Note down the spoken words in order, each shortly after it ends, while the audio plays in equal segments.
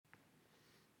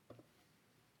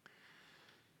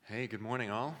Hey, good morning,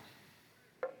 all.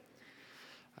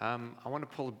 I want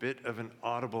to pull a bit of an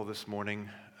audible this morning,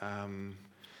 and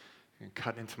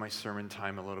cut into my sermon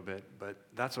time a little bit, but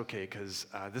that's okay because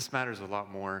this matters a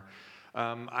lot more.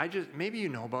 Maybe you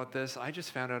know about this. I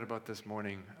just found out about this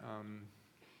morning,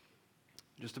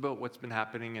 just about what's been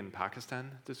happening in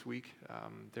Pakistan this week.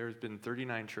 There's been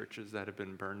 39 churches that have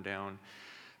been burned down.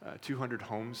 200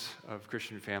 homes of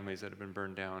Christian families that have been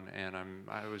burned down, and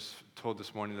I was told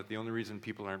this morning that the only reason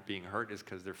people aren't being hurt is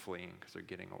because they're fleeing, because they're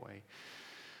getting away.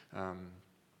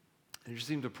 It just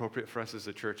seemed appropriate for us as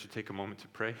a church to take a moment to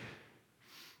pray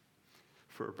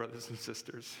for our brothers and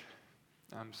sisters.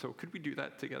 So could we do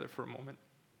that together for a moment?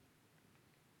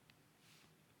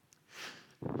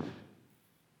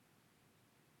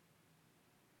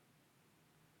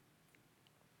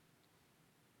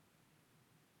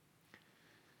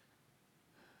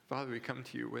 Father, we come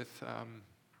to you with,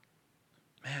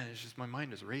 it's just my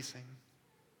mind is racing.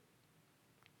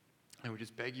 And we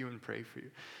just beg you and pray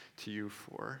to you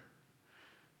for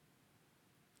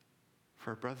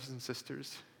our brothers and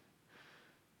sisters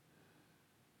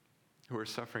who are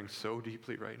suffering so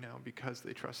deeply right now because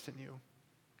they trust in you,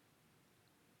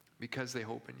 because they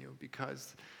hope in you,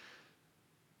 because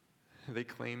they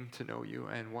claim to know you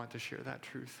and want to share that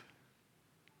truth.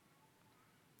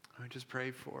 We just pray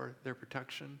for their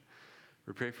protection.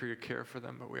 We pray for your care for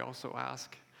them, but we also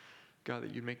ask, God,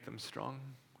 that you make them strong.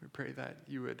 We pray that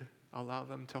you would allow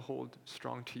them to hold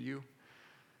strong to you,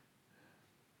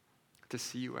 to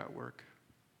see you at work,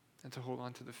 and to hold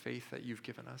on to the faith that you've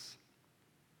given us.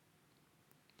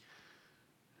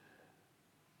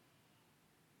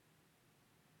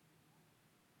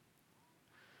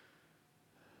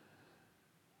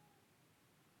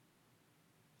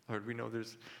 Lord, we know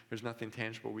there's nothing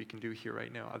tangible we can do here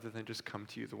right now other than just come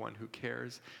to you, the one who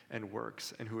cares and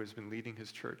works and who has been leading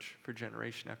his church for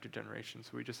generation after generation.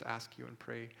 So we just ask you and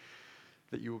pray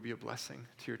that you will be a blessing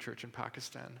to your church in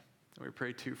Pakistan. And we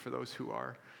pray too for those who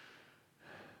are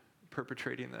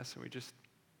perpetrating this, and we just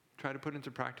try to put into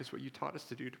practice what you taught us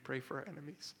to do, to pray for our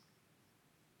enemies.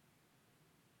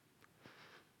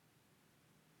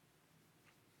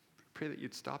 We pray that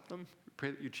you'd stop them. We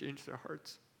pray that you'd change their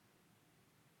hearts.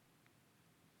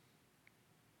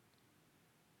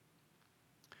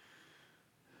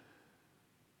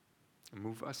 And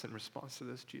move us in response to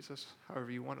this, Jesus,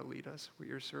 however you want to lead us. We're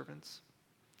your servants.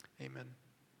 Amen.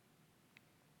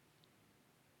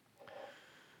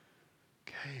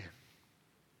 Okay.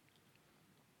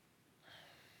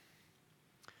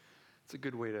 It's a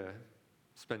good way to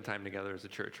spend time together as a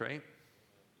church, right?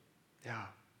 Yeah.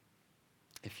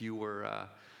 If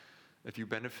you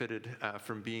benefited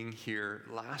from being here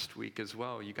last week as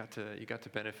well, you got to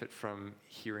benefit from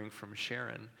hearing from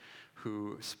Sharon,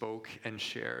 who spoke and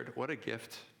shared. What a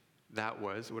gift that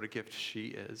was! What a gift she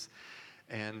is!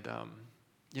 And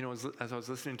as I was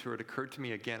listening to her, it occurred to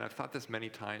me again. I've thought this many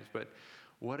times, but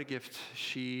what a gift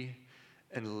she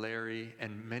and Larry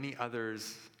and many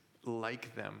others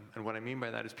like them. And what I mean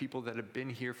by that is people that have been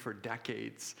here for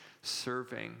decades,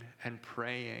 serving and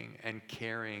praying and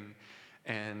caring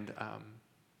and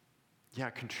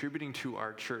contributing to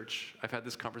our church. I've had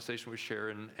this conversation with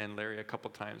Sharon and Larry a couple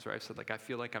times where I've said, I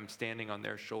feel like I'm standing on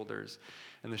their shoulders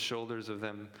and the shoulders of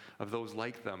those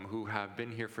like them who have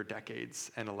been here for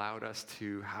decades and allowed us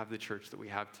to have the church that we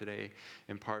have today,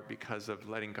 in part because of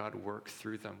letting God work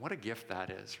through them. What a gift that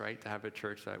is, right? To have a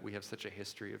church that we have such a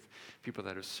history of people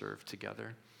that have served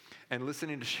together. And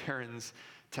listening to Sharon's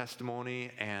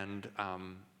testimony and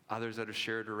others that have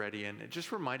shared already. And it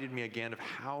just reminded me again of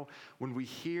how when we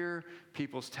hear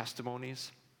people's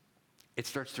testimonies, it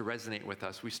starts to resonate with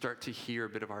us. We start to hear a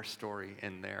bit of our story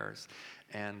in theirs.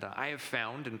 And I have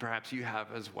found, and perhaps you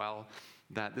have as well,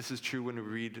 that this is true when we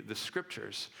read the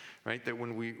scriptures, right? That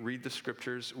when we read the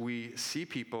scriptures, we see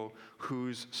people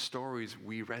whose stories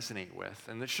we resonate with.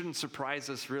 And this shouldn't surprise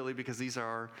us really, because these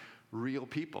are real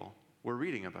people we're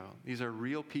reading about. These are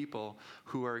real people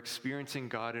who are experiencing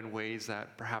God in ways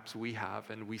that perhaps we have,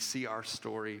 and we see our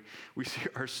story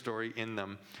in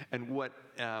them. And what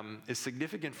is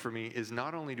significant for me is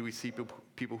not only do we see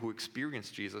people who experience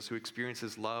Jesus, who experience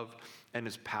his love and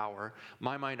his power.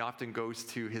 My mind often goes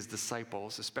to his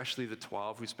disciples, especially the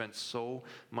 12 who spent so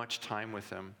much time with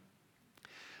him.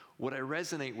 What I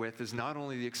resonate with is not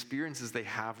only the experiences they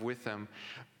have with him,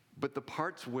 but the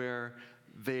parts where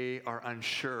they are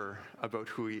unsure about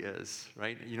who he is,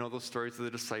 right? You know those stories of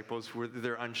the disciples where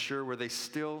they're unsure, where they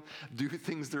still do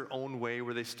things their own way,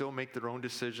 where they still make their own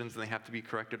decisions and they have to be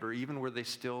corrected, or even where they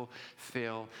still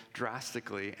fail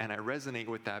drastically. And I resonate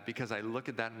with that because I look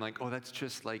at that and I'm like, oh, that's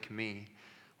just like me,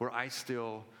 where I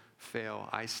still fail,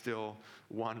 I still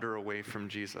wander away from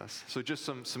Jesus. So just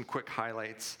some quick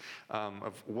highlights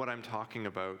of what I'm talking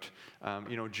about.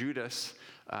 Judas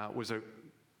was a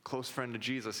close friend of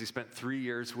Jesus. He spent 3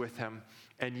 years with him,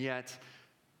 and yet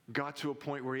got to a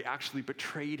point where he actually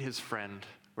betrayed his friend,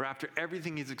 where after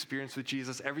everything he's experienced with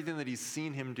Jesus, everything that he's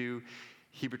seen him do,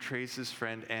 he betrays his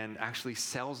friend and actually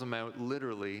sells him out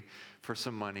literally for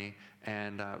some money,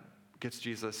 and gets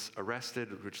Jesus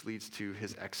arrested, which leads to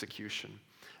his execution.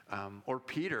 Or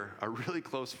Peter, a really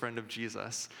close friend of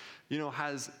Jesus,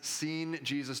 has seen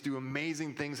Jesus do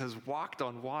amazing things, has walked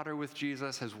on water with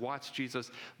Jesus, has watched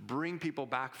Jesus bring people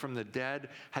back from the dead,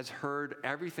 has heard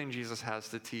everything Jesus has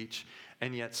to teach,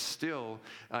 and yet still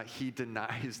he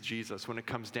denies Jesus. When it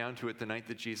comes down to it, the night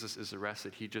that Jesus is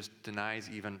arrested, he just denies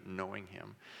even knowing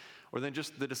him. Or then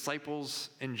just the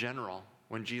disciples in general,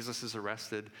 when Jesus is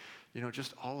arrested,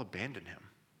 just all abandon him.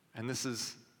 And this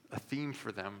is a theme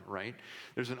for them, right?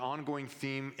 There's an ongoing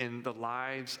theme in the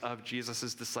lives of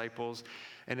Jesus' disciples,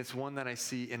 and it's one that I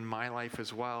see in my life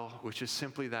as well, which is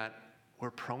simply that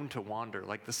we're prone to wander.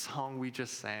 Like the song we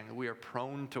just sang, we are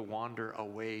prone to wander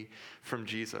away from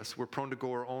Jesus. We're prone to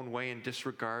go our own way and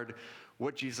disregard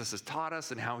what Jesus has taught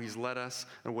us and how he's led us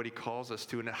and what he calls us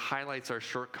to, and it highlights our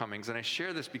shortcomings. And I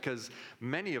share this because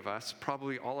many of us,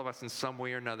 probably all of us in some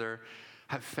way or another,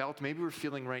 have felt, maybe we're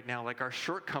feeling right now, like our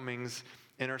shortcomings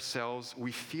in ourselves,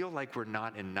 we feel like we're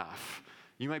not enough.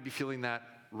 You might be feeling that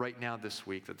right now this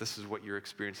week, that this is what you're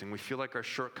experiencing. We feel like our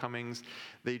shortcomings,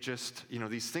 they just,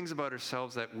 these things about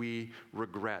ourselves that we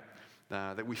regret,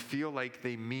 that we feel like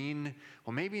they mean,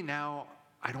 well, maybe now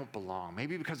I don't belong.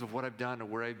 Maybe because of what I've done or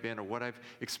where I've been or what I've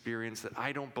experienced, that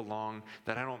I don't belong,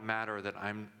 that I don't matter, that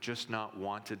I'm just not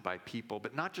wanted by people.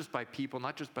 But not just by people,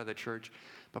 not just by the church,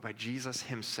 but by Jesus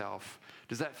himself.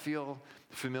 Does that feel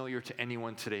familiar to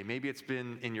anyone today? Maybe it's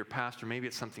been in your past, or maybe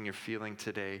it's something you're feeling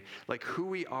today. Like who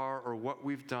we are or what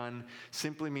we've done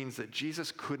simply means that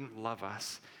Jesus couldn't love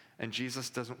us, and Jesus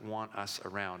doesn't want us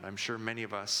around. I'm sure many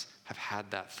of us have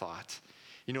had that thought.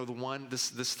 The one,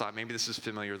 this thought, maybe this is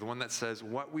familiar, the one that says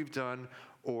what we've done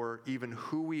or even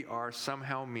who we are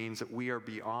somehow means that we are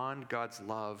beyond God's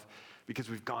love because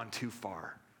we've gone too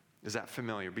far. Is that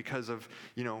familiar? Because of,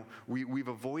 we've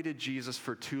avoided Jesus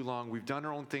for too long, we've done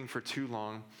our own thing for too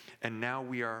long, and now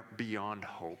we are beyond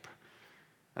hope.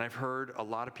 And I've heard a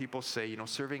lot of people say,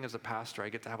 serving as a pastor, I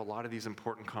get to have a lot of these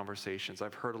important conversations.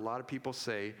 I've heard a lot of people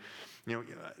say,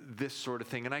 this sort of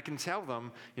thing. And I can tell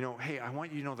them, hey, I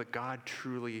want you to know that God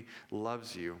truly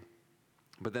loves you.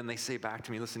 But then they say back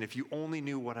to me, listen, if you only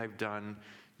knew what I've done,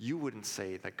 you wouldn't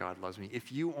say that God loves me.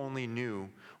 If you only knew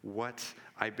what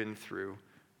I've been through,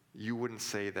 you wouldn't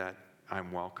say that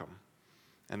I'm welcome.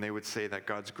 And they would say that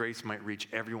God's grace might reach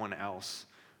everyone else,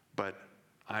 but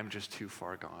I'm just too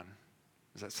far gone.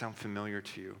 Does that sound familiar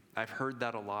to you? I've heard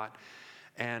that a lot,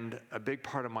 and a big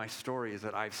part of my story is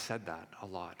that I've said that a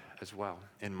lot as well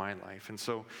in my life. And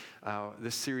so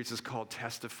this series is called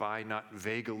Testify, not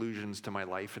vague allusions to my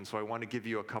life. And so I want to give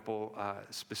you a couple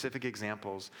specific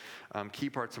examples, key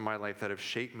parts of my life that have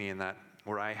shaped me in that,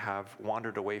 where I have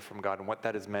wandered away from God and what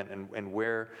that has meant, and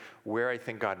where I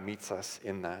think God meets us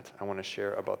in that. I want to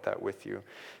share about that with you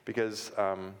because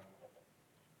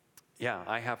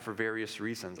I have, for various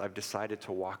reasons, I've decided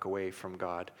to walk away from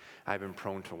God. I've been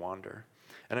prone to wander.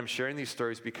 And I'm sharing these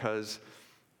stories because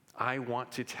I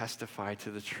want to testify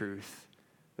to the truth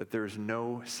that there's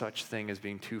no such thing as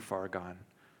being too far gone.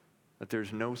 That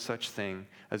there's no such thing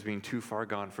as being too far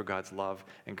gone for God's love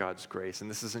and God's grace.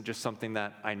 And this isn't just something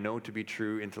that I know to be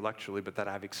true intellectually, but that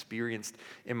I've experienced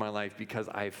in my life because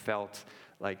I've felt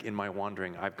like in my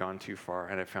wandering, I've gone too far,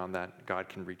 and I found that God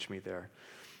can reach me there.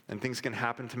 And things can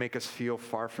happen to make us feel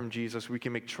far from Jesus. We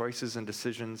can make choices and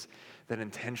decisions that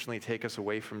intentionally take us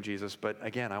away from Jesus. But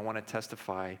again, I want to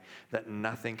testify that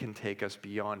nothing can take us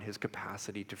beyond his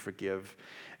capacity to forgive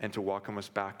and to welcome us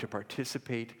back to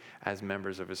participate as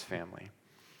members of his family.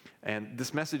 And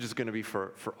this message is going to be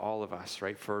for all of us,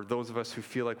 right? For those of us who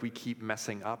feel like we keep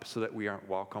messing up so that we aren't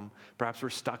welcome. Perhaps we're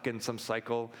stuck in some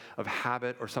cycle of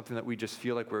habit or something that we just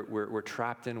feel like we're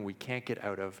trapped in and we can't get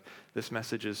out of. This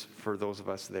message is for those of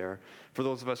us there. For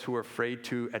those of us who are afraid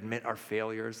to admit our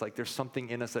failures, like there's something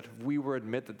in us that if we were to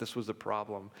admit that this was a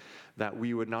problem, that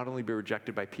we would not only be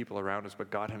rejected by people around us, but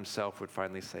God himself would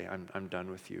finally say, I'm done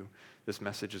with you. This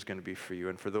message is going to be for you.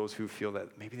 And for those who feel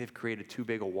that maybe they've created too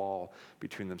big a wall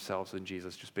between themselves and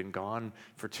Jesus, just been gone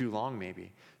for too long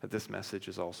maybe, that this message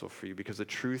is also for you. Because the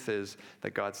truth is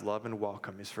that God's love and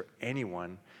welcome is for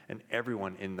anyone and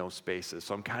everyone in those spaces.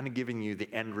 So I'm kind of giving you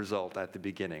the end result at the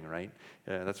beginning, right?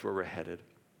 That's where we're headed.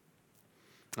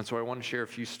 And so I want to share a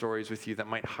few stories with you that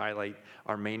might highlight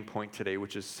our main point today,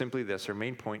 which is simply this. Our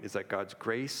main point is that God's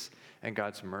grace and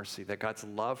God's mercy, that God's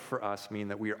love for us mean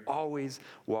that we are always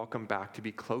welcome back to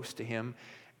be close to him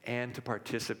and to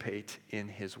participate in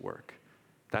his work.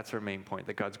 That's our main point,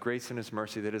 that God's grace and his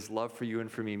mercy, that his love for you and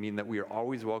for me mean that we are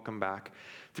always welcome back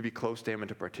to be close to him and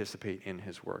to participate in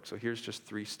his work. So here's just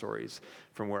 3 stories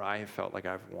from where I have felt like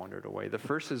I've wandered away. The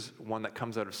first is one that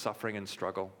comes out of suffering and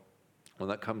struggle. Well,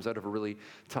 that comes out of a really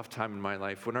tough time in my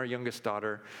life. When our youngest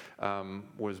daughter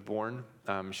was born,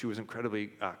 she was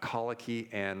incredibly colicky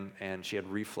and she had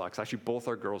reflux. Actually, both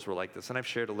our girls were like this, and I've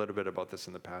shared a little bit about this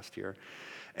in the past year.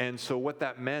 And so what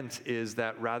that meant is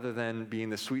that rather than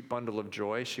being the sweet bundle of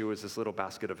joy, she was this little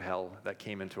basket of hell that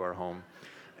came into our home.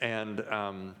 And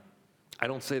I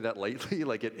don't say that lightly.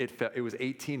 Like it was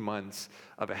 18 months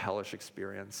of a hellish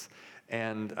experience.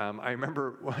 And I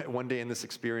remember one day in this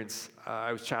experience,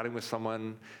 I was chatting with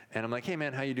someone, and I'm like, hey,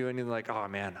 man, how you doing? And they're like, oh,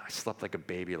 man, I slept like a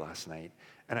baby last night.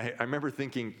 And I remember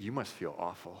thinking, you must feel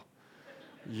awful.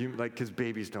 Because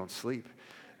babies don't sleep.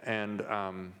 And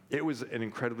it was an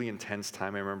incredibly intense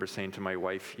time. I remember saying to my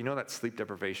wife, you know that sleep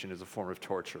deprivation is a form of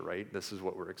torture, right? This is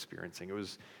what we're experiencing.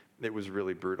 It was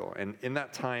really brutal. And in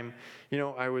that time,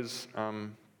 I was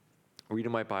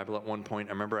reading my Bible at one point.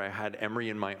 I remember I had Emery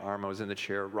in my arm. I was in the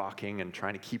chair rocking and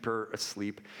trying to keep her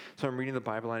asleep. So I'm reading the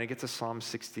Bible, and I get to Psalm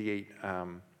 68,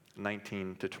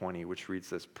 19 to 20, which reads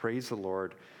this: Praise the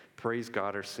Lord, praise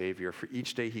God our Savior, for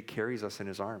each day he carries us in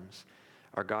his arms.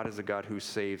 Our God is a God who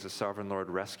saves. The sovereign Lord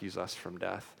rescues us from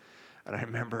death. And I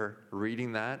remember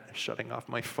reading that, shutting off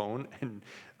my phone, and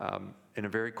in a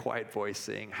very quiet voice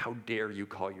saying, how dare you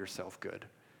call yourself good?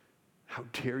 How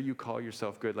dare you call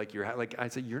yourself good? I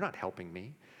said, you're not helping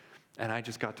me. And I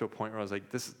just got to a point where I was like,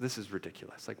 this is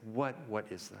ridiculous. Like, what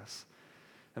is this?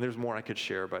 And there's more I could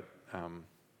share, but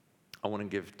I want to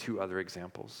give 2 other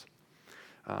examples.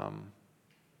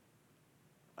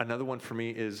 Another one for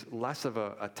me is less of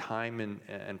a time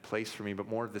and place for me, but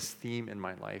more of this theme in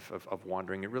my life of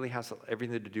wandering. It really has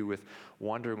everything to do with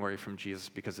wandering away from Jesus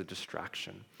because of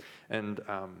distraction. And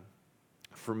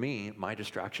for me, my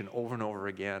distraction over and over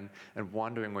again and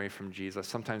wandering away from Jesus,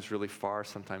 sometimes really far,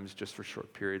 sometimes just for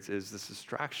short periods, is this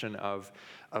distraction of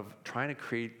trying to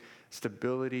create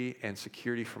stability and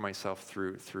security for myself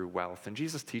through wealth. And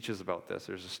Jesus teaches about this.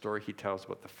 There's a story he tells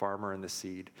about the farmer and the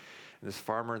seed. And this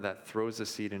farmer that throws the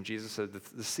seed, and Jesus said,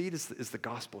 the seed is the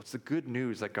gospel. It's the good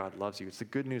news that God loves you. It's the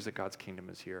good news that God's kingdom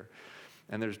is here.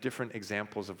 And there's different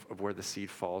examples of where the seed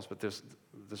falls, but there's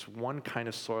this one kind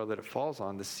of soil that it falls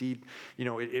on. The seed,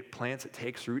 it plants, it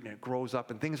takes root, and it grows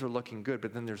up, and things are looking good,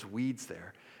 but then there's weeds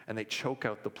there, and they choke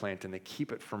out the plant, and they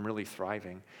keep it from really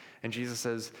thriving. And Jesus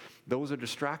says, those are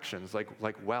distractions,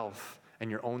 like wealth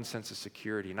and your own sense of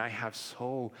security. And I have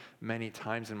so many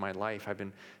times in my life, I've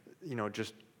been,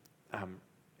 just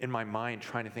in my mind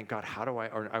trying to think, God, how do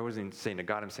I wasn't saying to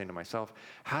God, I'm saying to myself,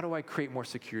 how do I create more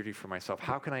security for myself?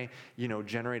 How can I,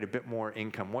 generate a bit more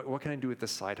income? What can I do with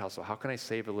this side hustle? How can I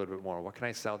save a little bit more? What can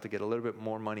I sell to get a little bit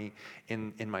more money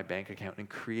in my bank account and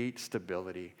create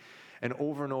stability? And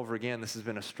over again, this has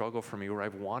been a struggle for me where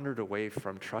I've wandered away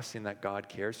from trusting that God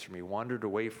cares for me, wandered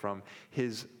away from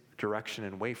his direction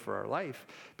and way for our life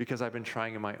because I've been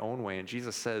trying in my own way. And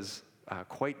Jesus says,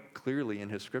 quite clearly in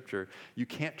his scripture, you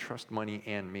can't trust money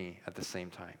and me at the same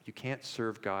time. You can't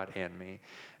serve God and me.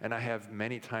 And I have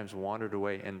many times wandered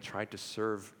away and tried to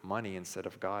serve money instead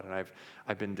of God, and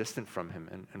I've been distant from him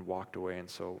and walked away. And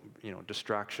so,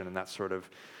 distraction and that sort of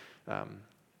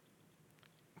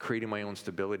creating my own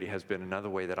stability has been another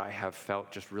way that I have felt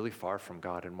just really far from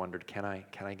God and wondered, can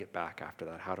I get back after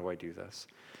that? How do I do this?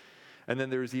 And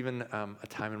then there was even a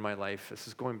time in my life, this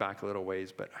is going back a little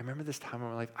ways, but I remember this time in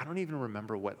my life, I don't even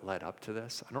remember what led up to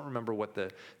this. I don't remember what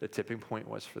the tipping point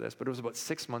was for this, but it was about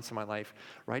 6 months of my life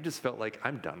where I just felt like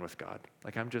I'm done with God.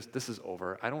 Like this is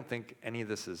over. I don't think any of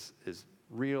this is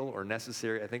real or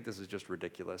necessary. I think this is just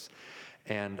ridiculous.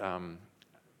 And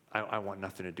I want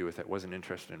nothing to do with it. Wasn't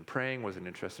interested in praying, wasn't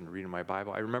interested in reading my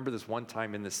Bible. I remember this one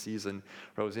time in this season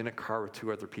where I was in a car with 2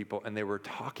 other people, and they were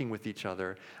talking with each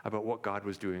other about what God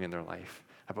was doing in their life.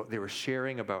 They were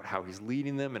sharing about how he's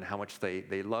leading them and how much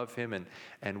they love him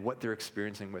and what they're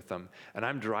experiencing with them. And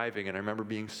I'm driving, and I remember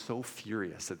being so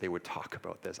furious that they would talk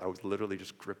about this. I was literally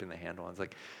just gripping the handle. I was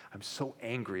like, I'm so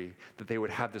angry that they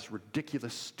would have this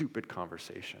ridiculous, stupid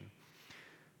conversation.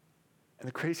 And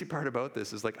the crazy part about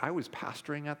this is I was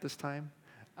pastoring at this time.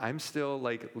 I'm still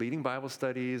leading Bible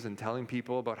studies and telling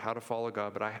people about how to follow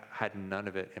God, but I had none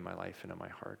of it in my life and in my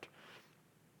heart.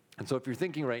 And so if you're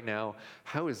thinking right now,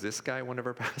 how is this guy one of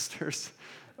our pastors?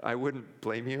 I wouldn't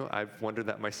blame you. I've wondered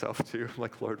that myself too.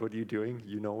 Like, Lord, what are you doing?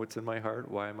 You know what's in my heart.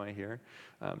 Why am I here?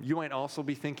 You might also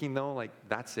be thinking, though, like,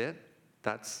 that's it?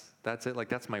 That's it? Like,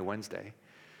 that's my Wednesday.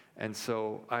 And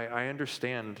so I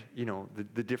understand,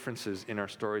 the differences in our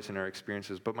stories and our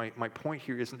experiences, but my point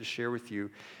here isn't to share with you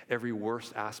every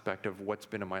worst aspect of what's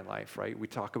been in my life, right? We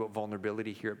talk about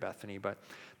vulnerability here at Bethany, but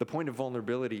the point of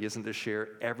vulnerability isn't to share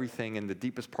everything in the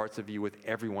deepest parts of you with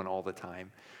everyone all the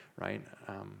time, right?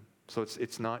 So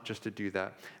it's not just to do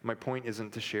that. My point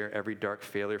isn't to share every dark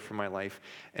failure from my life,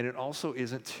 and it also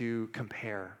isn't to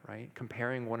compare, right?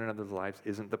 Comparing one another's lives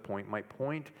isn't the point. My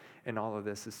point in all of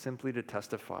this is simply to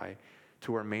testify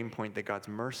to our main point, that God's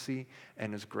mercy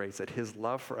and his grace, that his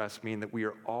love for us mean that we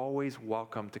are always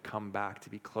welcome to come back, to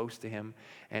be close to him,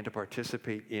 and to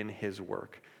participate in his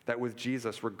work. That with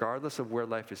Jesus, regardless of where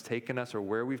life has taken us or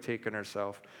where we've taken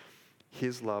ourselves,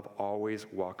 his love always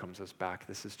welcomes us back.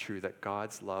 This is true, that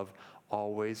God's love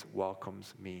always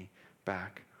welcomes me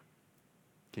back.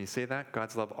 Can you say that?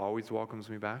 God's love always welcomes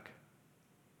me back?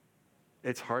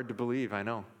 It's hard to believe, I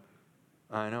know.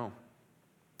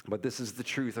 But this is the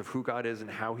truth of who God is and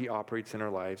how he operates in our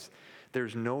lives.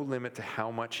 There's no limit to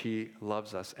how much he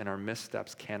loves us, and our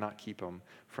missteps cannot keep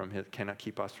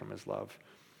us from his love.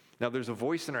 Now, there's a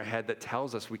voice in our head that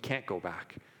tells us we can't go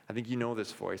back. I think you know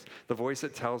this voice. The voice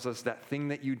that tells us that thing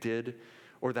that you did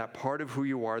or that part of who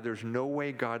you are, there's no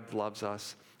way God loves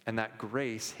us, and that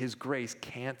grace, his grace,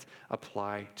 can't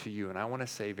apply to you. And I want to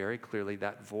say very clearly,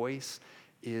 that voice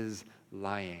is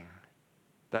lying.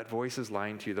 That voice is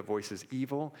lying to you. The voice is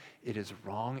evil, it is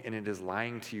wrong, and it is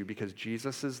lying to you, because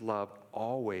Jesus' love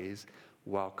always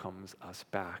welcomes us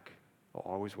back. Will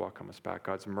always welcome us back.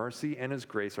 God's mercy and his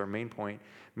grace, our main point,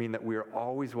 mean that we are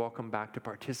always welcome back to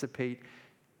participate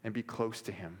and be close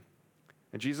to him.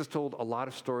 And Jesus told a lot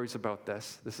of stories about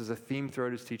this. This is a theme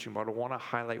throughout his teaching, but I want to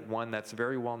highlight one that's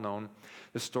very well known,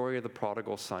 the story of the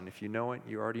prodigal son. If you know it,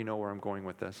 you already know where I'm going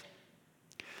with this.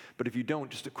 But if you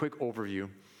don't, just a quick overview.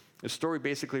 The story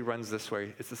basically runs this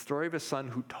way. It's the story of a son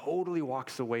who totally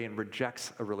walks away and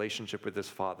rejects a relationship with his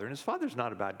father. And his father's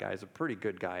not a bad guy. He's a pretty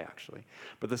good guy, actually.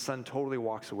 But the son totally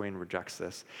walks away and rejects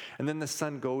this. And then the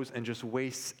son goes and just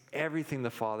wastes everything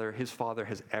his father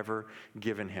has ever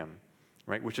given him,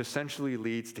 right? Which essentially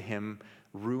leads to him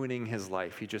ruining his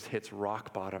life. He just hits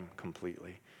rock bottom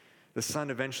completely. The son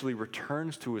eventually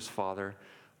returns to his father,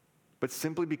 but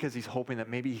simply because he's hoping that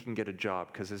maybe he can get a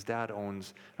job, because his dad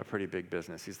owns a pretty big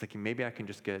business. He's thinking, maybe I can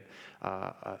just get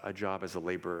a job as a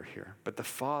laborer here. But the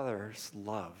father's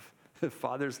love,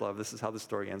 this is how the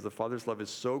story ends. The father's love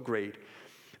is so great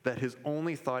that his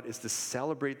only thought is to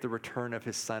celebrate the return of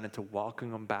his son and to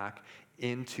welcome him back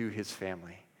into his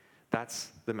family.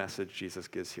 That's the message Jesus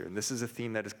gives here. And this is a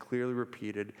theme that is clearly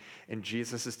repeated in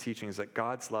Jesus' teachings, that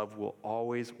God's love will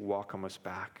always welcome us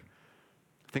back.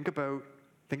 Think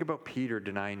about Peter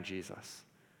denying Jesus.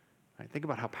 Right? Think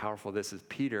about how powerful this is.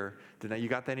 Peter, you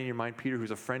got that in your mind? Peter,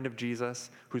 who's a friend of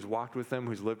Jesus, who's walked with him,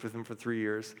 who's lived with him for 3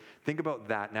 years. Think about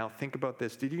that. Now think about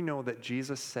this. Did you know that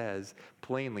Jesus says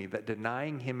plainly that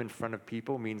denying him in front of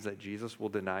people means that Jesus will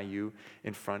deny you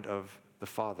in front of the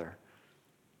Father?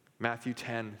 Matthew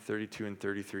 10, 32 and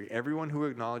 33. Everyone who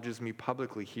acknowledges me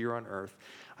publicly here on earth,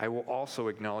 I will also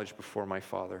acknowledge before my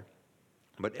Father.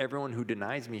 But everyone who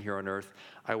denies me here on earth,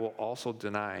 I will also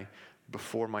deny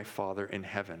before my Father in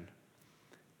heaven.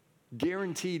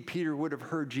 Guaranteed, Peter would have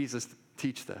heard Jesus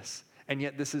teach this. And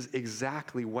yet this is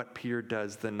exactly what Peter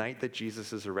does the night that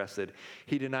Jesus is arrested.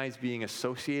 He denies being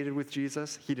associated with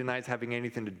Jesus. He denies having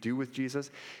anything to do with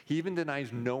Jesus. He even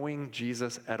denies knowing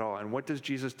Jesus at all. And what does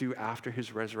Jesus do after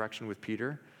his resurrection with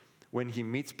Peter? When he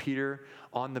meets Peter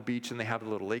on the beach and they have a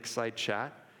little lakeside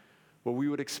chat, well, we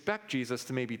would expect Jesus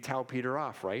to maybe tell Peter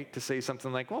off, right? To say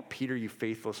something like, well, Peter, you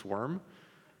faithless worm,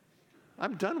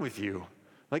 I'm done with you.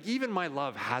 Like, even my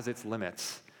love has its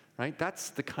limits, right?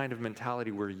 That's the kind of mentality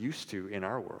we're used to in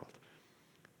our world.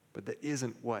 But that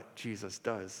isn't what Jesus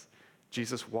does.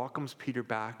 Jesus welcomes Peter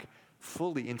back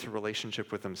fully into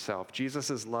relationship with himself.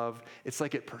 Jesus' love, it's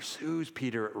like it pursues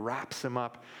Peter, it wraps him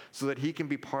up so that he can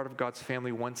be part of God's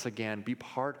family once again, be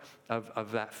part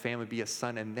of that family, be a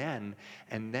son, and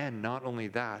then not only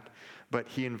that, but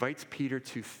he invites Peter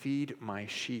to feed my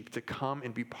sheep, to come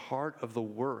and be part of the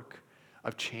work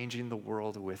of changing the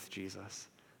world with Jesus.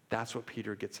 That's what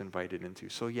Peter gets invited into.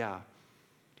 So yeah,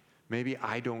 maybe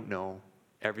I don't know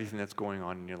everything that's going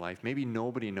on in your life. Maybe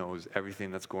nobody knows everything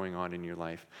that's going on in your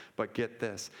life. But get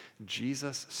this,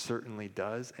 Jesus certainly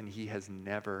does, and he has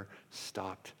never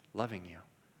stopped loving you.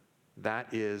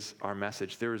 That is our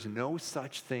message. There is no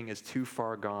such thing as too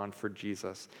far gone for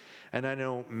Jesus. And I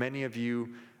know many of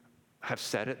you have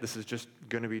said it. This is just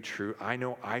going to be true. I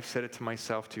know I've said it to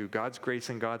myself too. God's grace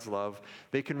and God's love,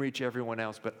 they can reach everyone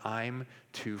else, but I'm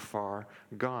too far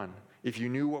gone. If you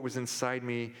knew what was inside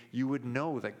me, you would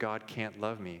know that God can't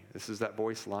love me. This is that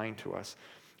voice lying to us.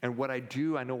 And what I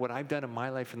do, I know what I've done in my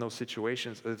life in those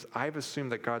situations is I've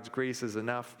assumed that God's grace is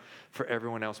enough for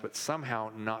everyone else, but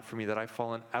somehow not for me, that I've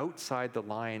fallen outside the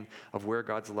line of where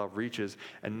God's love reaches.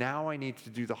 And now I need to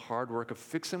do the hard work of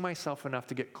fixing myself enough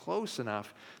to get close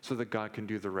enough so that God can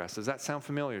do the rest. Does that sound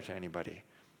familiar to anybody?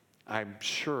 I'm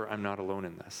sure I'm not alone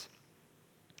in this.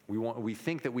 We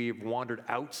think that we've wandered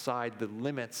outside the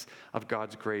limits of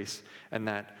God's grace and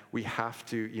that we have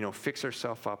to, fix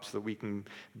ourselves up so that we can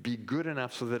be good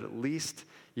enough so that at least,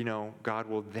 God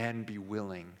will then be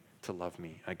willing to love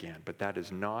me again. But that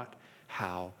is not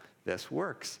how this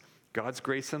works. God's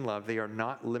grace and love, they are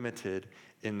not limited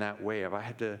in that way. I've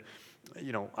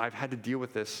had to deal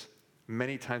with this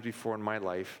many times before in my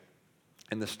life,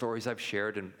 and the stories I've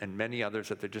shared and many others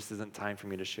that there just isn't time for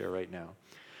me to share right now,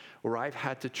 where I've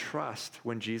had to trust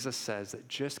when Jesus says that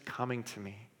just coming to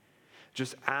me,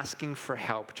 just asking for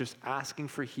help, just asking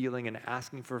for healing and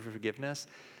asking for forgiveness,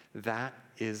 that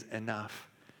is enough.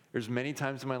 There's many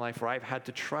times in my life where I've had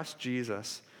to trust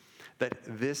Jesus that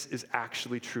this is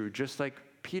actually true, just like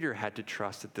Peter had to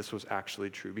trust that this was actually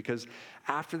true. Because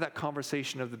after that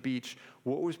conversation of the beach,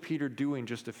 what was Peter doing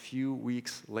just a few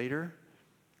weeks later?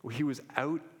 Well, he was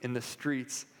out in the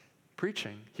streets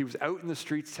preaching. He was out in the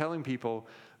streets telling people,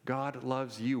 God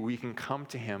loves you. We can come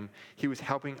to him. He was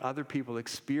helping other people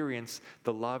experience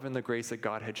the love and the grace that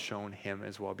God had shown him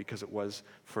as well, because it was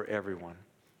for everyone.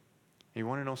 And you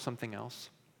want to know something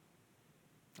else?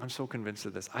 I'm so convinced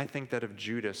of this. I think that of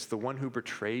Judas, the one who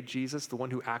betrayed Jesus, the one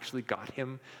who actually got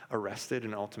him arrested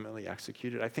and ultimately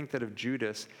executed, I think that if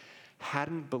Judas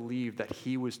hadn't believed that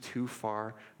he was too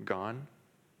far gone,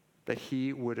 that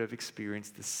he would have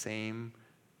experienced the same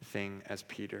thing as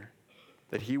Peter.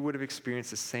 That he would have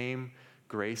experienced the same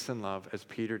grace and love as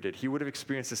Peter did. He would have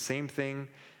experienced the same thing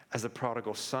as the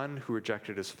prodigal son who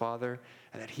rejected his father,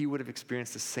 and that he would have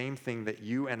experienced the same thing that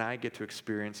you and I get to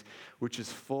experience, which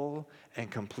is full and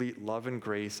complete love and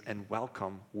grace and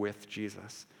welcome with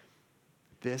Jesus.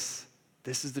 This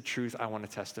is the truth I want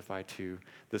to testify to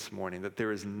this morning, that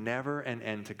there is never an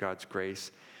end to God's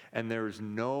grace, and there is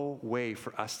no way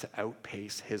for us to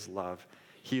outpace his love.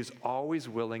 He is always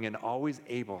willing and always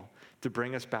able to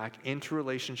bring us back into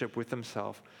relationship with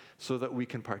himself so that we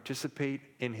can participate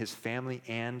in his family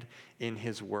and in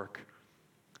his work.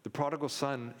 The prodigal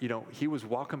son, he was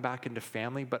welcomed back into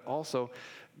family, but also,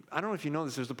 I don't know if you know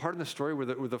this, there's a part in the story where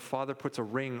the father puts a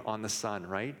ring on the son,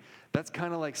 right? That's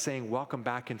kind of like saying, welcome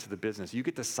back into the business. You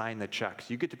get to sign the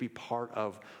checks. You get to be part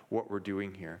of what we're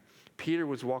doing here. Peter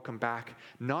was welcomed back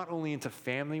not only into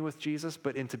family with Jesus,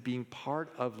 but into being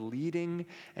part of leading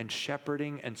and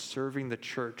shepherding and serving the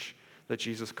church that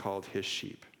Jesus called his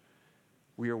sheep.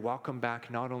 We are welcome back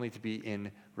not only to be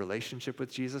in relationship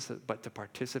with Jesus, but to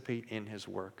participate in his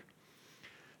work.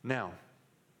 Now,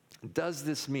 does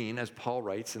this mean, as Paul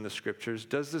writes in the scriptures,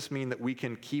 does this mean that we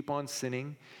can keep on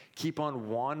sinning, keep on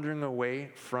wandering away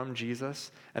from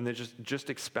Jesus, and then just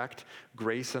expect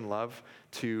grace and love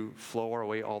to flow our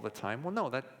way all the time? Well, no,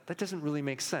 that doesn't really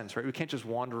make sense, right? We can't just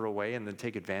wander away and then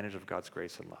take advantage of God's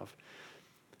grace and love.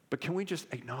 But can we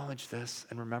just acknowledge this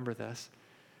and remember this?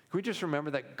 Can we just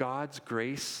remember that God's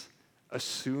grace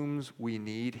assumes we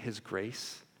need his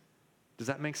grace? Does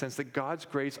that make sense? That God's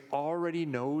grace already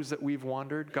knows that we've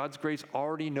wandered. God's grace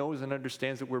already knows and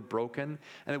understands that we're broken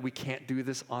and that we can't do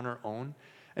this on our own.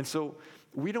 And so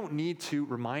we don't need to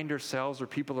remind ourselves or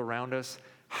people around us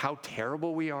how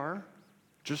terrible we are.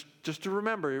 Just to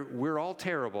remember, we're all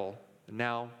terrible.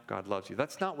 Now God loves you.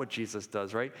 That's not what Jesus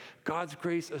does, right? God's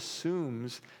grace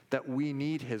assumes that we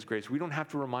need his grace. We don't have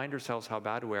to remind ourselves how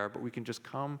bad we are, but we can just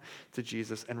come to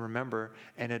Jesus and remember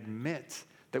and admit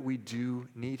that we do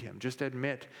need him. Just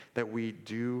admit that we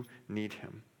do need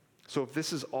him. So if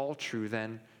this is all true,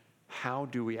 then how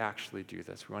do we actually do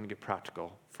this? We want to get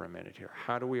practical for a minute here.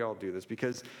 How do we all do this?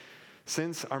 Because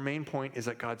since our main point is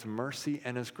that God's mercy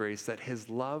and his grace, that his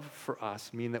love for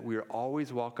us mean that we are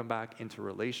always welcome back into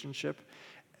relationship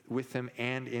with him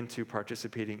and into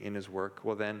participating in his work,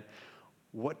 well then,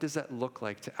 what does that look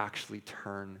like to actually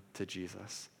turn to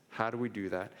Jesus? How do we do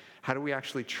that? How do we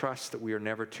actually trust that we are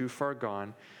never too far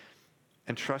gone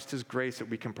and trust his grace that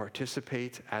we can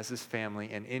participate as his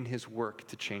family and in his work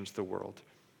to change the world?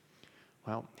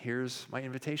 Well, here's my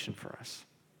invitation for us.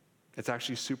 It's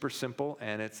actually super simple,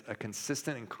 and it's a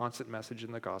consistent and constant message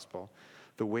in the gospel.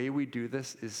 The way we do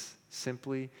this is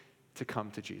simply to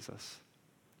come to Jesus.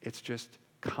 It's just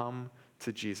come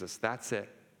to Jesus. That's it.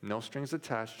 No strings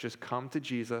attached. Just come to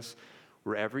Jesus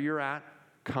wherever you're at.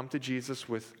 Come to Jesus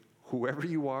with whoever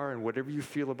you are and whatever you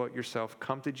feel about yourself.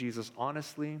 Come to Jesus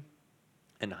honestly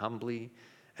and humbly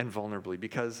and vulnerably.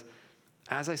 Because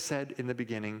as I said in the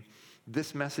beginning,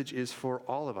 this message is for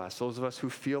all of us. Those of us who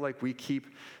feel like we keep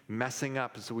messing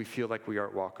up and so we feel like we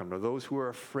aren't welcomed, or those who are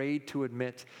afraid to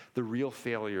admit the real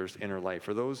failures in our life,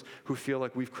 or those who feel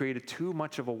like we've created too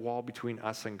much of a wall between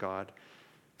us and God.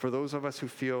 For those of us who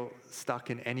feel stuck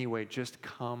in any way, just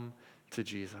come to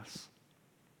Jesus.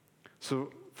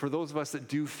 So for those of us that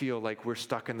do feel like we're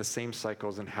stuck in the same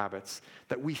cycles and habits,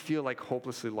 that we feel like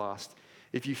hopelessly lost,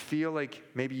 if you feel like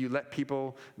maybe you let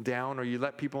people down or you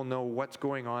let people know what's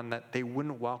going on, that they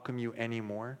wouldn't welcome you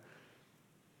anymore,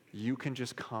 you can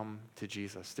just come to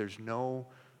Jesus. There's no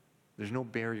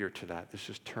barrier to that. There's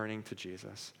just turning to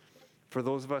Jesus. For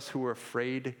those of us who are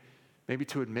afraid maybe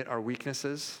to admit our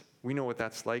weaknesses, we know what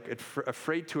that's like,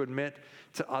 afraid to admit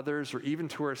to others or even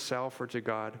to ourselves or to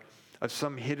God of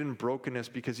some hidden brokenness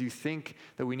because you think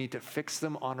that we need to fix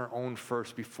them on our own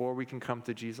first before we can come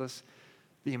to Jesus.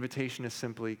 The invitation is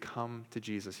simply come to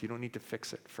Jesus. You don't need to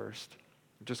fix it first.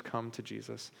 Just come to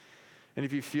Jesus. And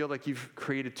if you feel like you've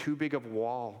created too big of a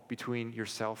wall between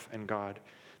yourself and God,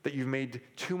 that you've made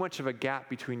too much of a gap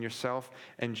between yourself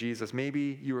and Jesus,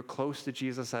 maybe you were close to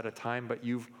Jesus at a time, but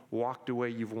you've walked away,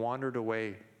 you've wandered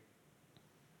away,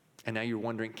 and now you're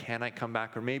wondering, can I come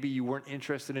back? Or maybe you weren't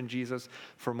interested in Jesus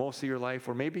for most of your life,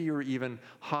 or maybe you were even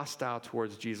hostile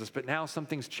towards Jesus, but now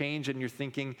something's changed and you're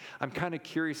thinking, I'm kind of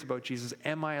curious about Jesus.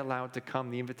 Am I allowed to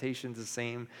come? The invitation's the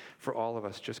same for all of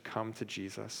us. Just come to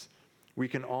Jesus. We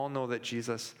can all know that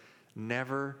Jesus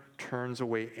never turns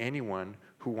away anyone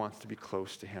who wants to be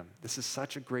close to him. This is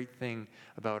such a great thing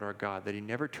about our God, that he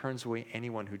never turns away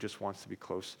anyone who just wants to be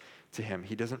close to him.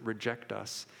 He doesn't reject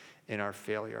us in our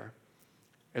failure.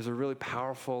 There's a really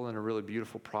powerful and a really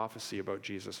beautiful prophecy about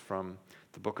Jesus from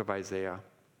the book of Isaiah.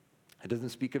 It doesn't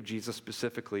speak of Jesus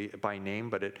specifically by name,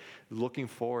 but it looking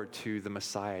forward to the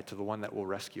Messiah, to the one that will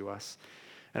rescue us.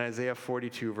 In Isaiah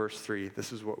 42, verse 3,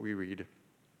 this is what we read.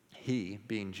 He,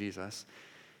 being Jesus,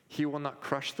 he will not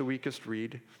crush the weakest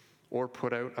reed or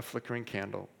put out a flickering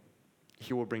candle.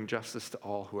 He will bring justice to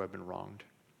all who have been wronged.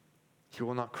 He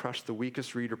will not crush the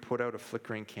weakest reed or put out a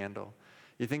flickering candle.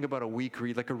 You think about a weak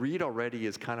reed, like a reed already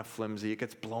is kind of flimsy. It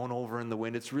gets blown over in the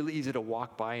wind. It's really easy to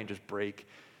walk by and just break.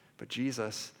 But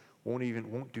Jesus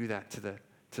won't do that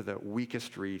to the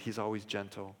weakest reed. He's always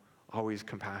gentle, always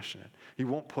compassionate. He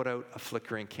won't put out a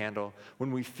flickering candle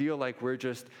when we feel like we're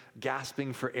just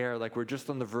gasping for air, like we're just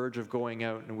on the verge of going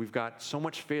out and we've got so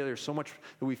much failure, so much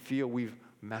that we feel we've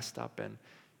messed up in.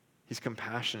 He's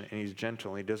compassionate and he's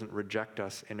gentle and he doesn't reject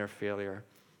us in our failure.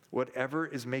 Whatever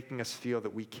is making us feel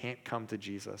that we can't come to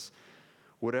Jesus,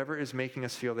 whatever is making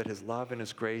us feel that his love and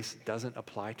his grace doesn't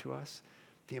apply to us,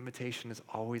 the invitation is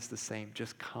always the same.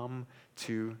 Just come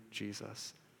to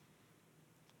Jesus.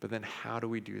 But then how do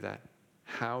we do that?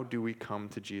 How do we come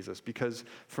to Jesus? Because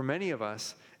for many of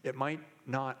us, it might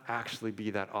not actually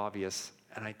be that obvious,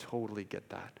 and I totally get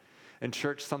that. In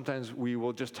church, sometimes we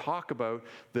will just talk about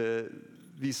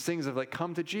these things of like,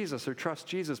 come to Jesus or trust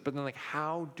Jesus, but then like,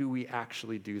 how do we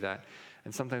actually do that?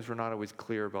 And sometimes we're not always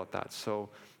clear about that. So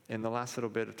in the last little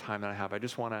bit of time that I have, I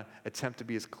just want to attempt to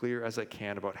be as clear as I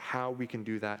can about how we can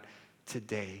do that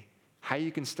today, how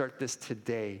you can start this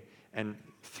today and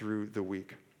through the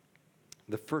week.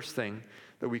 The first thing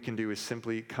that we can do is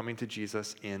simply coming to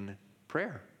Jesus in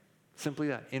prayer. Simply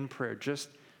that, in prayer, just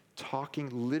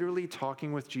literally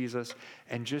talking with Jesus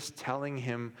and just telling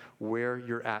him where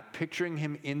you're at. Picturing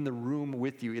him in the room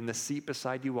with you, in the seat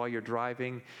beside you while you're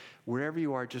driving, wherever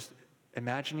you are, just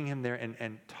imagining him there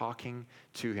and talking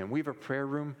to him. We have a prayer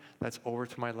room that's over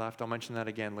to my left. I'll mention that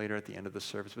again later at the end of the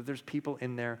service. But there's people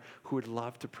in there who would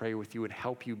love to pray with you and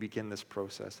help you begin this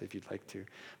process if you'd like to.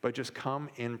 But just come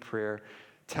in prayer,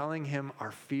 telling him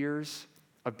our fears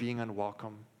of being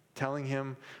unwelcome, telling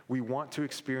him we want to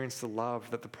experience the love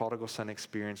that the prodigal son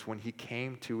experienced when he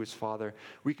came to his father.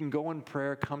 We can go in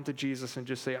prayer, come to Jesus and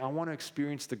just say, I want to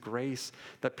experience the grace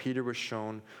that Peter was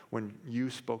shown when you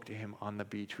spoke to him on the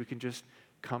beach. We can just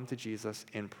come to Jesus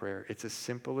in prayer. It's as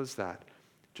simple as that.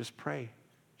 Just pray.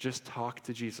 Just talk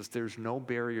to Jesus. There's no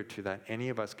barrier to that. Any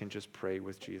of us can just pray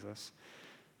with Jesus.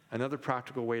 Another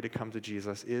practical way to come to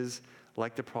Jesus is,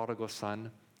 like the prodigal son,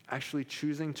 actually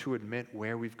choosing to admit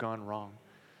where we've gone wrong.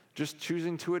 Just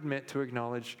choosing to admit, to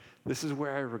acknowledge, this is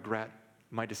where I regret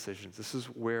my decisions. This is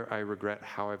where I regret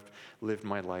how I've lived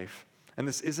my life. And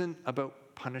this isn't about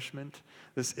punishment.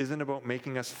 This isn't about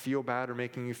making us feel bad or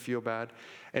making you feel bad.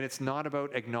 And it's not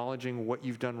about acknowledging what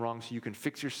you've done wrong so you can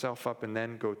fix yourself up and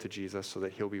then go to Jesus so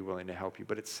that he'll be willing to help you.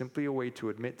 But it's simply a way to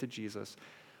admit to Jesus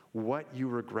what you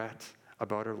regret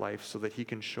about our life so that he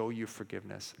can show you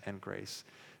forgiveness and grace.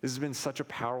 This has been such a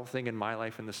powerful thing in my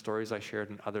life and the stories I shared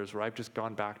in others where I've just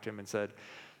gone back to him and said,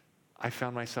 I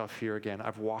found myself here again.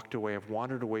 I've walked away. I've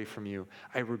wandered away from you.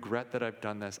 I regret that I've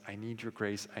done this. I need your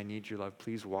grace. I need your love.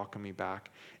 Please welcome me back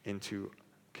into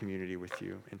community with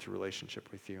you, into relationship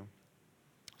with you.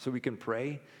 So we can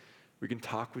pray. We can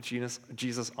talk with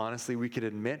Jesus honestly. We can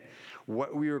admit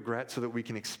what we regret so that we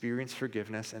can experience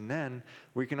forgiveness. And then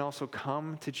we can also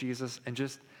come to Jesus and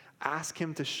just ask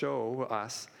him to show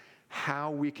us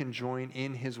how we can join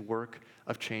in his work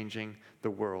of changing the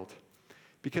world.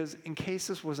 Because in case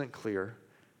this wasn't clear,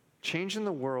 change in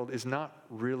the world is not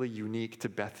really unique to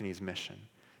Bethany's mission.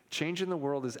 Change in the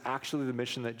world is actually the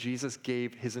mission that Jesus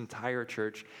gave his entire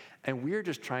church, and we're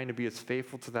just trying to be as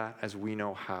faithful to that as we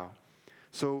know how.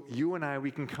 So you and I, we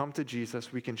can come to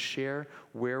Jesus, we can share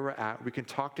where we're at, we can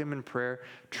talk to him in prayer,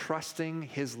 trusting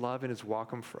his love and his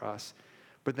welcome for us.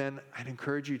 But then I'd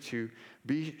encourage you to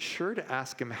be sure to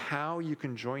ask him how you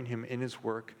can join him in his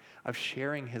work of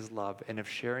sharing his love and of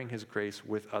sharing his grace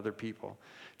with other people.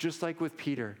 Just like with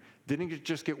Peter, didn't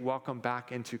just get welcomed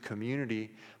back into community,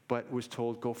 but was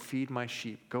told, go feed my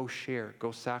sheep, go share,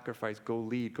 go sacrifice, go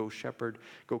lead, go shepherd,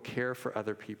 go care for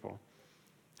other people.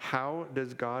 How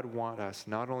does God want us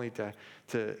not only to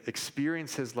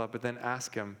experience his love, but then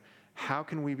ask him, how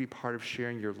can we be part of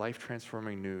sharing your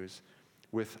life-transforming news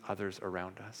with others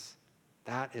around us?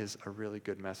 That is a really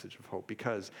good message of hope,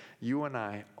 because you and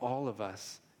I, all of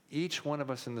us, each one of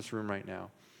us in this room right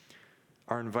now,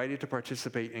 are invited to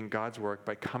participate in God's work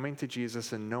by coming to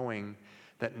Jesus and knowing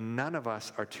that none of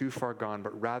us are too far gone,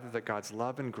 but rather that God's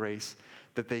love and grace,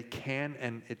 that they can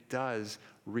and it does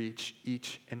reach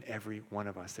each and every one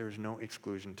of us. There is no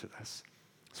exclusion to this.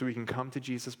 So we can come to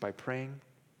Jesus by praying.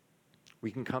 We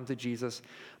can come to Jesus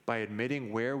by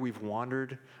admitting where we've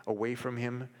wandered away from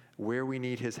him, where we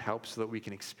need his help so that we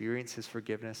can experience his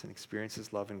forgiveness and experience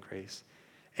his love and grace.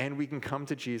 And we can come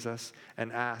to Jesus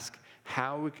and ask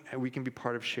how we can be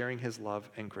part of sharing his love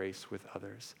and grace with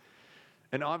others.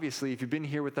 And obviously, if you've been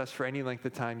here with us for any length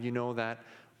of time, you know that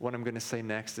what I'm going to say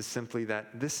next is simply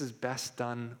that this is best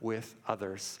done with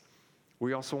others.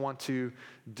 We also want to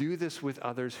do this with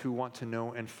others who want to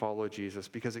know and follow Jesus,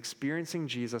 because experiencing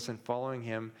Jesus and following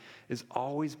him is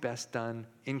always best done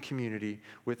in community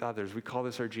with others. We call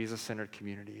this our Jesus-centered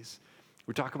communities.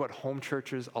 We talk about home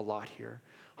churches a lot here.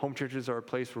 Home churches are a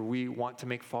place where we want to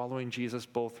make following Jesus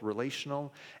both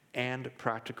relational and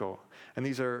practical. And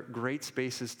these are great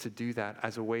spaces to do that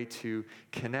as a way to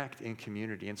connect in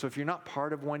community. And so if you're not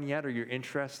part of one yet or you're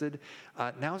interested,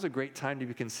 now is a great time to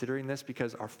be considering this,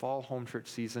 because our fall home church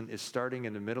season is starting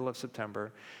in the middle of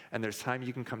September, and there's time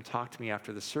you can come talk to me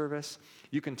after the service.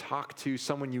 You can talk to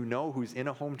someone you know who's in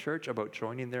a home church about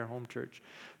joining their home church.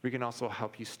 We can also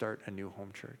help you start a new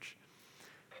home church.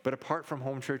 But apart from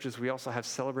home churches, we also have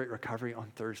Celebrate Recovery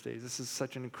on Thursdays. This is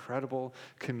such an incredible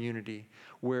community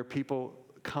where people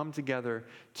come together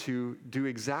to do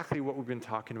exactly what we've been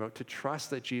talking about, to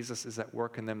trust that Jesus is at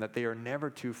work in them, that they are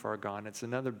never too far gone. It's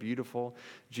another beautiful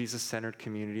Jesus-centered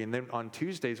community. And then on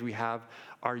Tuesdays, we have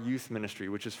our youth ministry,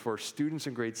 which is for students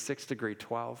in grade 6 to grade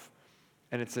 12.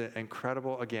 And it's an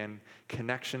incredible, again,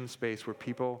 connection space where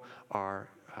people are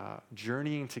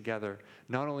journeying together,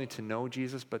 not only to know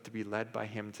Jesus, but to be led by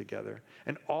him together.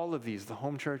 And all of these, the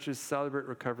home churches, Celebrate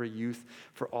Recovery, youth,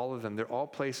 for all of them, they're all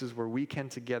places where we can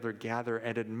together gather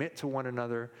and admit to one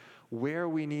another where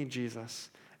we need Jesus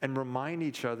and remind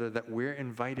each other that we're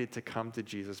invited to come to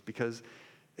Jesus, because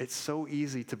it's so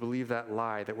easy to believe that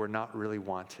lie that we're not really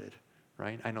wanted.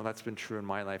 Right? I know that's been true in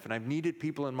my life. And I've needed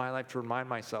people in my life to remind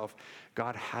myself,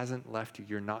 God hasn't left you.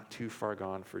 You're not too far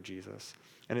gone for Jesus.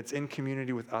 And it's in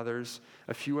community with others,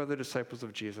 a few other disciples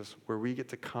of Jesus, where we get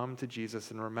to come to Jesus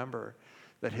and remember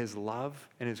that his love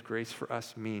and his grace for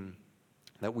us mean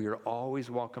that we are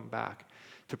always welcome back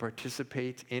to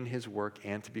participate in his work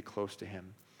and to be close to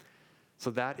him. So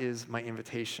that is my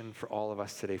invitation for all of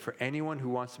us today. For anyone who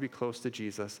wants to be close to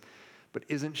Jesus, but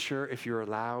isn't sure if you're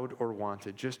allowed or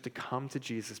wanted, just to come to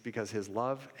Jesus, because his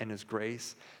love and his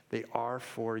grace, they are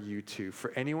for you too.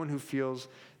 For anyone who feels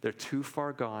they're too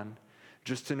far gone,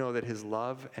 just to know that his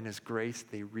love and his grace,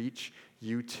 they reach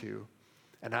you too.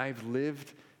 And I've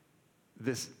lived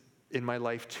this in my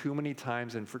life too many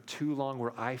times and for too long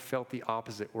where I felt the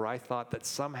opposite, where I thought that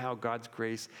somehow God's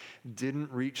grace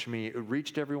didn't reach me. It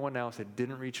reached everyone else. It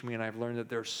didn't reach me. And I've learned that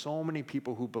there are so many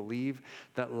people who believe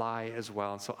that lie as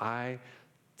well. And so I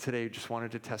today just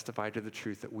wanted to testify to the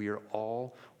truth that we are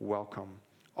all welcome,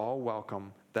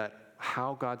 that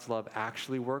how God's love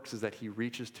actually works is that he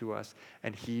reaches to us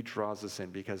and he draws us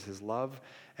in, because his love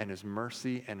and his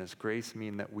mercy and his grace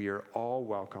mean that we are all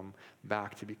welcome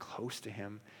back to be close to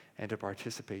him and to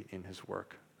participate in his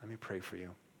work. Let me pray for you.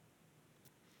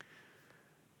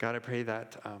 God, I pray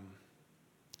that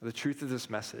the truth of this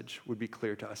message would be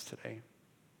clear to us today.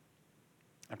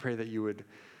 I pray that you would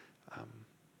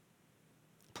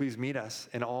please meet us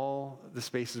in all the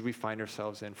spaces we find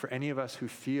ourselves in. For any of us who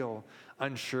feel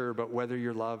unsure about whether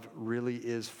your love really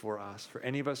is for us, for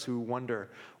any of us who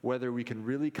wonder whether we can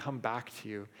really come back to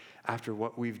you after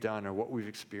what we've done or what we've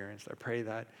experienced, I pray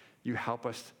that you help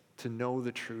us to know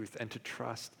the truth and to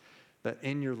trust that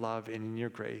in your love and in your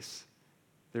grace,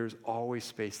 there's always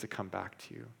space to come back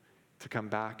to you, to come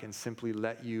back and simply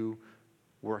let you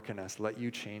work in us, let you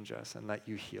change us, and let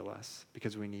you heal us,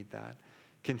 because we need that.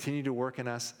 Continue to work in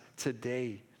us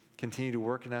today. Continue to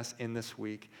work in us in this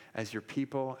week as your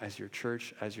people, as your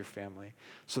church, as your family,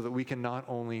 so that we can not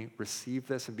only receive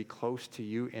this and be close to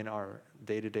you in our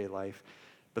day-to-day life,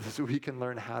 but so we can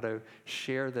learn how to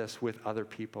share this with other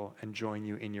people and join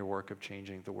you in your work of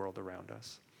changing the world around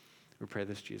us. We pray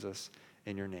this, Jesus,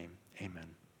 in your name. Amen.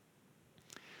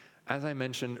 As I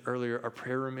mentioned earlier, our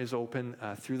prayer room is open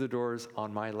through the doors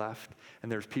on my left,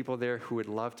 and there's people there who would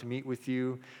love to meet with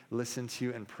you, listen to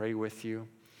you, and pray with you.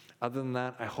 Other than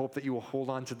that, I hope that you will hold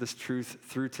on to this truth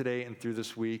through today and through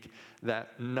this week,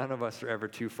 that none of us are ever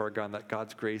too far gone, that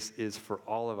God's grace is for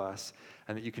all of us,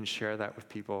 and that you can share that with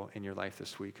people in your life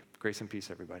this week. Grace and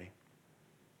peace, everybody.